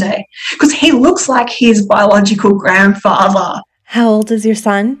him one day, because he looks like his biological grandfather. How old is your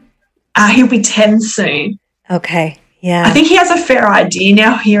son? He'll be 10 soon. Okay. Yeah. I think he has a fair idea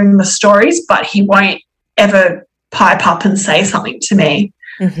now hearing the stories, but he won't ever pipe up and say something to me.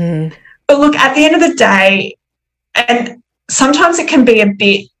 But look, at the end of the day, and sometimes it can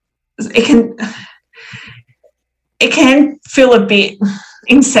be it can feel a bit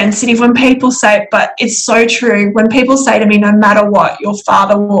insensitive when people say it, but it's so true. When people say to me, no matter what, your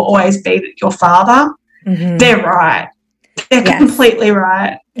father will always be your father, they're right. They're completely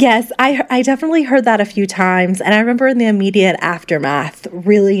right. Yes, I definitely heard that a few times. And I remember in the immediate aftermath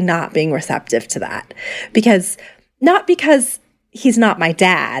really not being receptive to that. Not because he's not my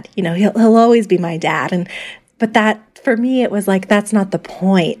dad. He'll always be my dad. But that, for me, it was that's not the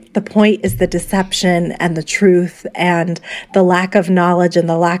point. The point is the deception and the truth and the lack of knowledge and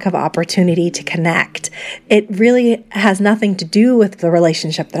the lack of opportunity to connect. It really has nothing to do with the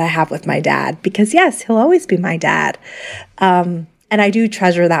relationship that I have with my dad, because yes, he'll always be my dad. And I do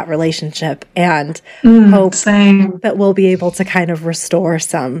treasure that relationship and hope that we'll be able to kind of restore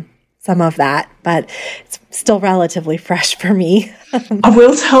some of that, but it's still relatively fresh for me. I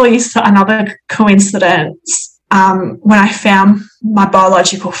will tell you another coincidence. When I found my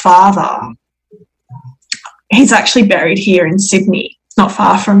biological father, he's actually buried here in Sydney, not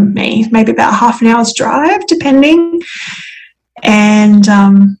far from me, maybe about half an hour's drive, depending. And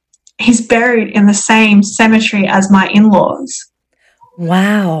he's buried in the same cemetery as my in-laws.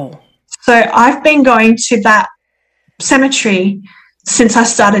 Wow. So I've been going to that cemetery since I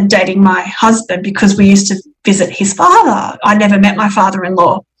started dating my husband, because we used to visit his father. I never met my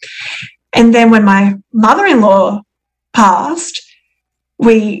father-in-law. And then when my mother-in-law passed,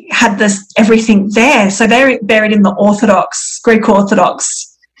 we had everything there. So they're buried in the Greek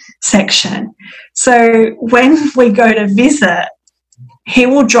Orthodox section. So when we go to visit, he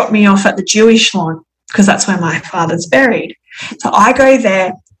will drop me off at the Jewish lawn, because that's where my father's buried. So I go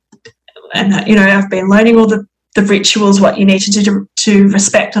there, and I've been learning all the rituals, what you need to do to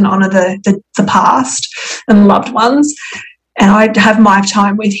respect and honour the past and loved ones. And I have my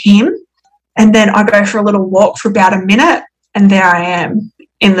time with him. And then I go for a little walk for about a minute, and there I am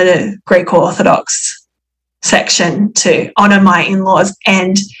in the Greek Orthodox section to honour my in-laws.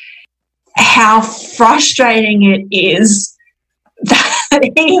 And how frustrating it is that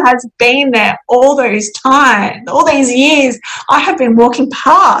he has been there all those times, all these years. I have been driving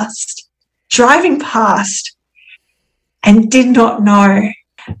past, and did not know.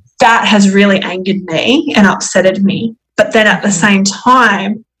 That has really angered me and upsetted me. But then at the same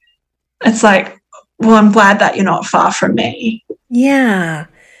time, it's well, I'm glad that you're not far from me. Yeah.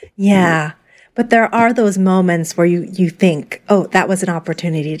 Yeah. But there are those moments where you think, oh, that was an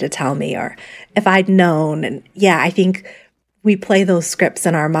opportunity to tell me, or if I'd known. And yeah, I think we play those scripts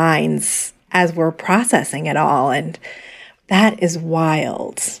in our minds as we're processing it all. And that is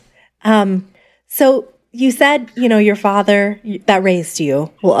wild. So you said, your father that raised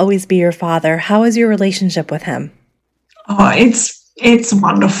you will always be your father. How is your relationship with him? Oh, it's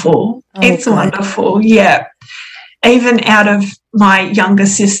wonderful. Oh, it's good. wonderful. Yeah. Even out of my younger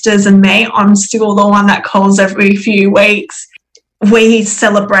sisters and me, I'm still the one that calls every few weeks. We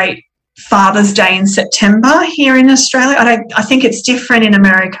celebrate Father's Day in September here in Australia. I think it's different in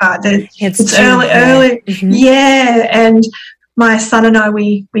America. It's June, early. Mm-hmm. Yeah. And my son and I,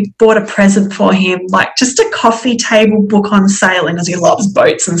 we bought a present for him, like just a coffee table book on sailing, as he loves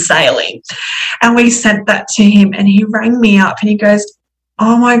boats and sailing. And we sent that to him, and he rang me up and he goes,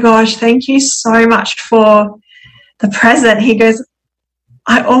 oh my gosh, thank you so much for the present. He goes,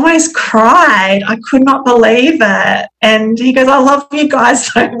 I almost cried. I could not believe it. And he goes, I love you guys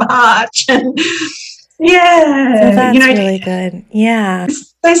so much. And yeah. So that's really good. Yeah.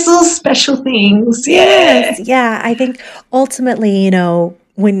 Those little special things. Yeah. Yes. Yeah. I think ultimately,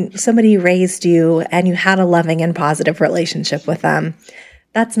 when somebody raised you and you had a loving and positive relationship with them,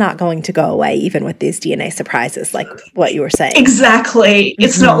 that's not going to go away, even with these DNA surprises, like what you were saying. Exactly. Mm-hmm.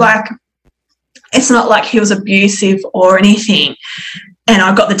 It's not like he was abusive or anything. And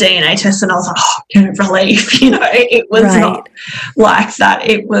I got the DNA test and I was like, oh, relief. It was not like that.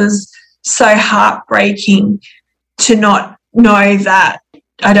 It was so heartbreaking to not know that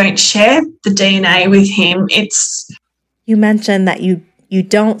I don't share the DNA with him. You mentioned that you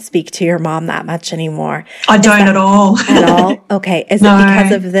don't speak to your mom that much anymore. I don't at all. At all? Okay. Is it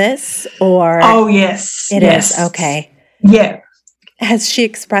because of this or? Oh, yes. It is. Okay. Yeah. Has she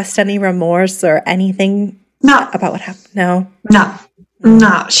expressed any remorse or anything about what happened? No.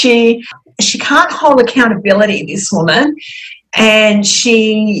 She can't hold accountability, this woman, and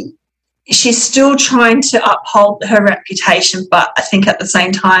she's still trying to uphold her reputation, but I think at the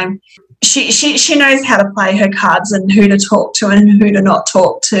same time she knows how to play her cards and who to talk to and who to not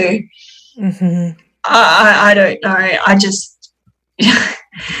talk to. Mm-hmm. I don't know. I just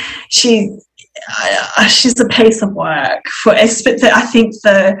she's a piece of work I think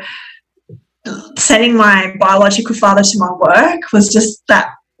sending my biological father to my work was just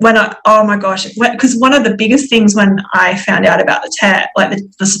that oh my gosh, because one of the biggest things when I found out about the test, like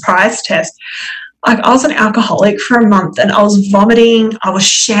the surprise test, like I was an alcoholic for a month and I was vomiting. I was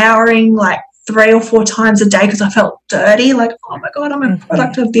showering like 3 or 4 times a day because I felt dirty. Like, oh my God, I'm a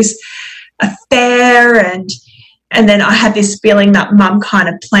product of this affair. And then I had this feeling that mum kind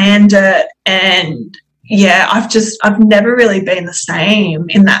of planned it. And yeah, I've never really been the same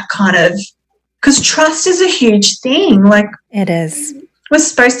in that kind of, because trust is a huge thing. Like, it is. We're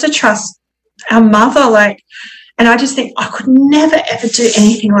supposed to trust our mother, and I just think I could never, ever do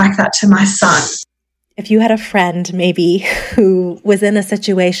anything like that to my son. If you had a friend maybe who was in a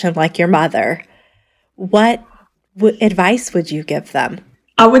situation like your mother, what advice would you give them?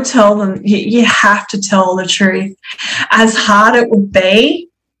 I would tell them, you have to tell the truth. As hard it would be,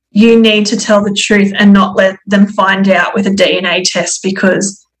 you need to tell the truth and not let them find out with a DNA test,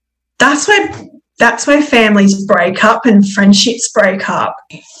 because that's where families break up and friendships break up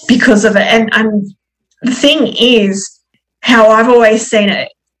because of it. And the thing is, how I've always seen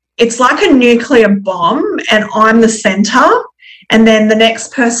it, it's like a nuclear bomb and I'm the center, and then the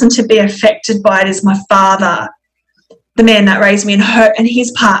next person to be affected by it is my father, the man that raised me, and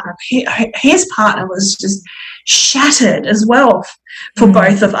his partner. His partner was just shattered as well for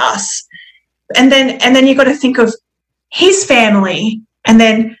both of us. And then you've got to think of his family, and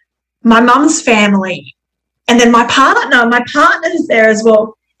then my mum's family, and then my partner's there as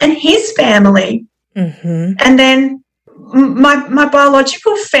well, and his family. Mm-hmm. And then my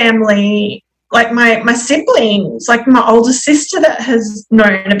biological family, like my siblings, like my older sister that has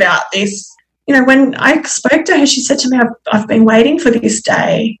known about this. When I spoke to her, she said to me, I've been waiting for this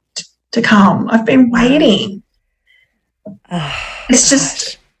day to come. I've been waiting.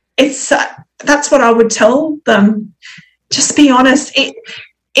 It's that's what I would tell them. Just be honest.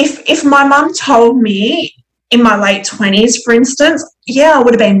 If my mum told me in my late 20s, for instance, yeah, I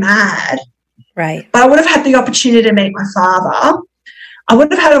would have been mad. Right. But I would have had the opportunity to meet my father. I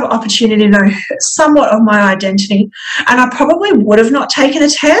would have had an opportunity to know somewhat of my identity. And I probably would have not taken a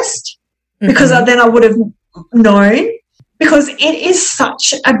test because then I would have known, because it is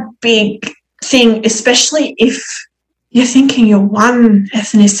such a big thing, especially if you're thinking you're one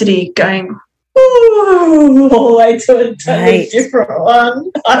ethnicity going all the way to a totally different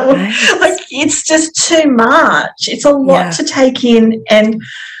one. Like, it's just too much. It's a lot to take in, and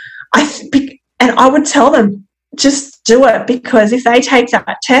I would tell them, just do it, because if they take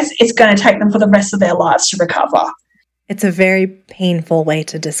that test, it's going to take them for the rest of their lives to recover. It's a very painful way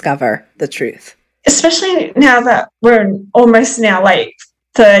to discover the truth. Especially now that we're almost in our late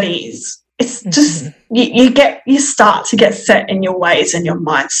 30s. It's just, you start to get set in your ways and your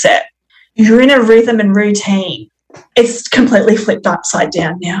mindset. You're in a rhythm and routine. It's completely flipped upside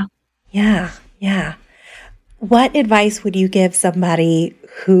down now. Yeah, yeah. What advice would you give somebody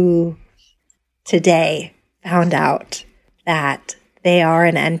who today found out that they are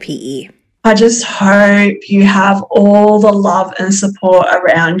an NPE? I just hope you have all the love and support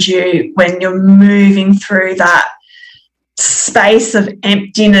around you when you're moving through that space of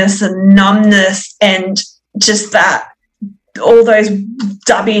emptiness and numbness, and just that, all those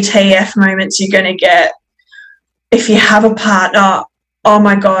WTF moments you're going to get. If you have a partner, oh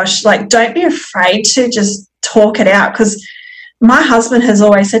my gosh, like, don't be afraid to just talk it out, because my husband has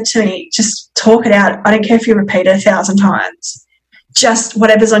always said to me, just talk it out. I don't care if you repeat it 1,000 times. Just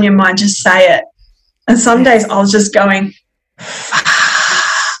whatever's on your mind, just say it. And some days I was just going,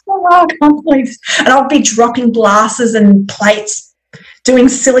 oh, I can't believe this. And I'll be dropping glasses and plates, doing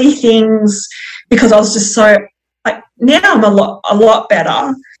silly things, because I was just so, like, now I'm a lot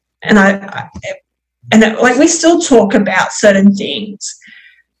better. And like, we still talk about certain things.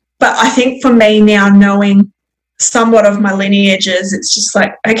 But I think for me now, knowing somewhat of my lineages, it's just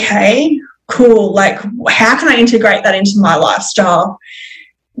like, okay, cool. Like, how can I integrate that into my lifestyle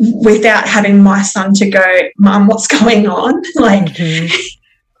without having my son to go, Mum, what's going on? Like,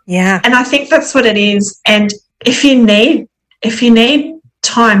 yeah. And I think that's what it is. And if you need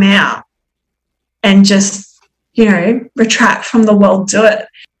time out and just, retract from the world, do it.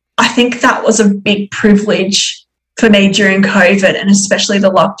 I think that was a big privilege for me during COVID, and especially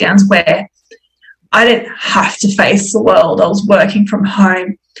the lockdowns, where I didn't have to face the world. I was working from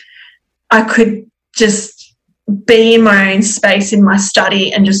home. I could just be in my own space in my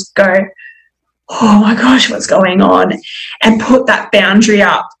study and just go, oh my gosh, what's going on? And put that boundary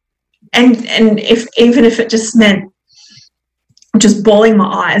up. And even if it just meant just bawling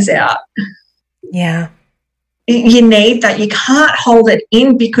my eyes out. Yeah. You need that. You can't hold it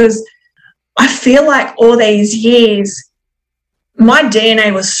in, because I feel like all these years my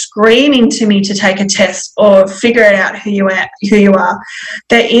DNA was screaming to me to take a test or figure it out who you are.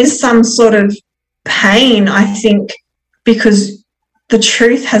 There is some sort of pain, I think, because the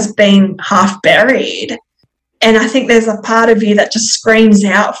truth has been half buried. And I think there's a part of you that just screams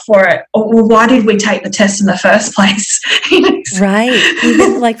out for it. Oh, well, why did we take the test in the first place? Right.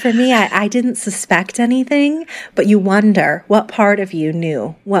 Even like for me, I didn't suspect anything, but you wonder what part of you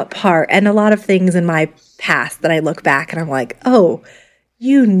knew, what part. And a lot of things in my past that I look back and I'm like, oh,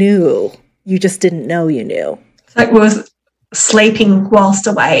 you knew. You just didn't know you knew. It's like we were sleeping whilst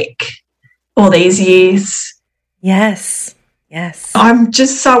awake all these years. Yes. Yes. I'm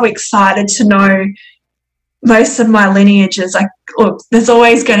just so excited to know most of my lineages. Like, look, there's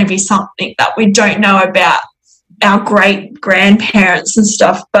always going to be something that we don't know about our great grandparents and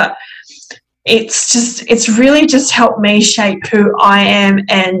stuff, but it's really just helped me shape who I am.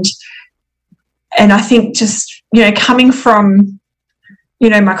 And I think just, coming from,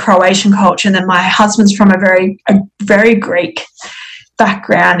 my Croatian culture, and then my husband's from a very Greek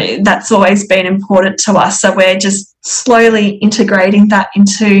background, that's always been important to us. So we're just slowly integrating that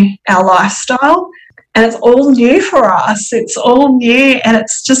into our lifestyle. And it's all new for us. It's all new, and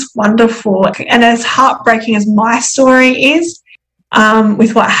it's just wonderful. And as heartbreaking as my story is,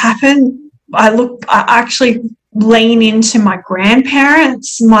 with what happened, I actually lean into my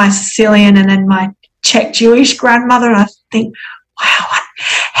grandparents, my Sicilian and then my Czech Jewish grandmother, and I think, wow,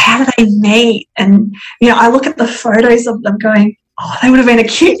 how do they meet? And, I look at the photos of them going, oh, they would have been a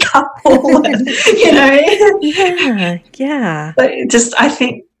cute couple, and, Yeah, yeah. But just, I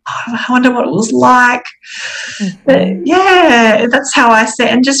think, I wonder what it was like. But yeah, that's how I see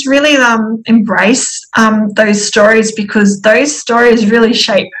it. And just really embrace those stories, because those stories really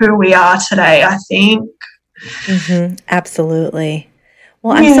shape who we are today, I think. Absolutely.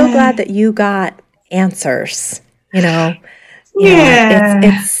 Well, I'm so glad that you got answers, Yeah.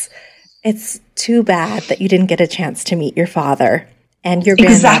 It's too bad that you didn't get a chance to meet your father and your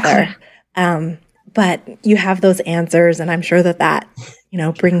grandmother. Exactly. But you have those answers, and I'm sure that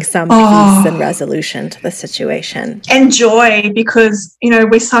brings some peace and resolution to the situation. And joy, because,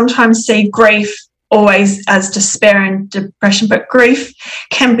 we sometimes see grief always as despair and depression, but grief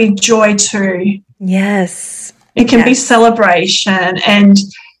can be joy too. Yes. It can be celebration. And,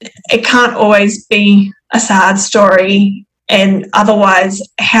 it can't always be a sad story. And otherwise,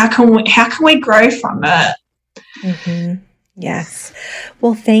 how can we grow from it? Mm-hmm. Yes.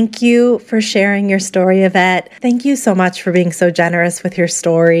 Well, thank you for sharing your story, Yvette. Thank you so much for being so generous with your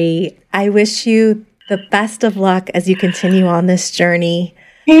story. I wish you the best of luck as you continue on this journey.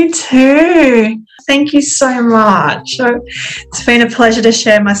 Me too. Thank you so much. It's been a pleasure to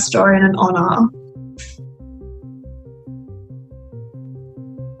share my story and an honour.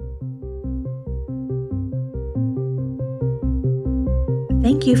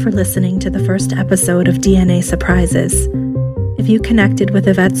 Thank you for listening to the first episode of DNA Surprises. If you connected with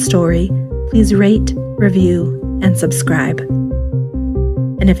Yvette's story, please rate, review, and subscribe.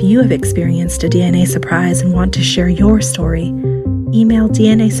 And if you have experienced a DNA surprise and want to share your story, email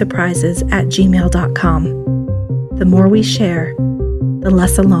dnasurprises@gmail.com. The more we share, the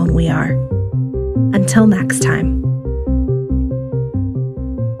less alone we are. Until next time.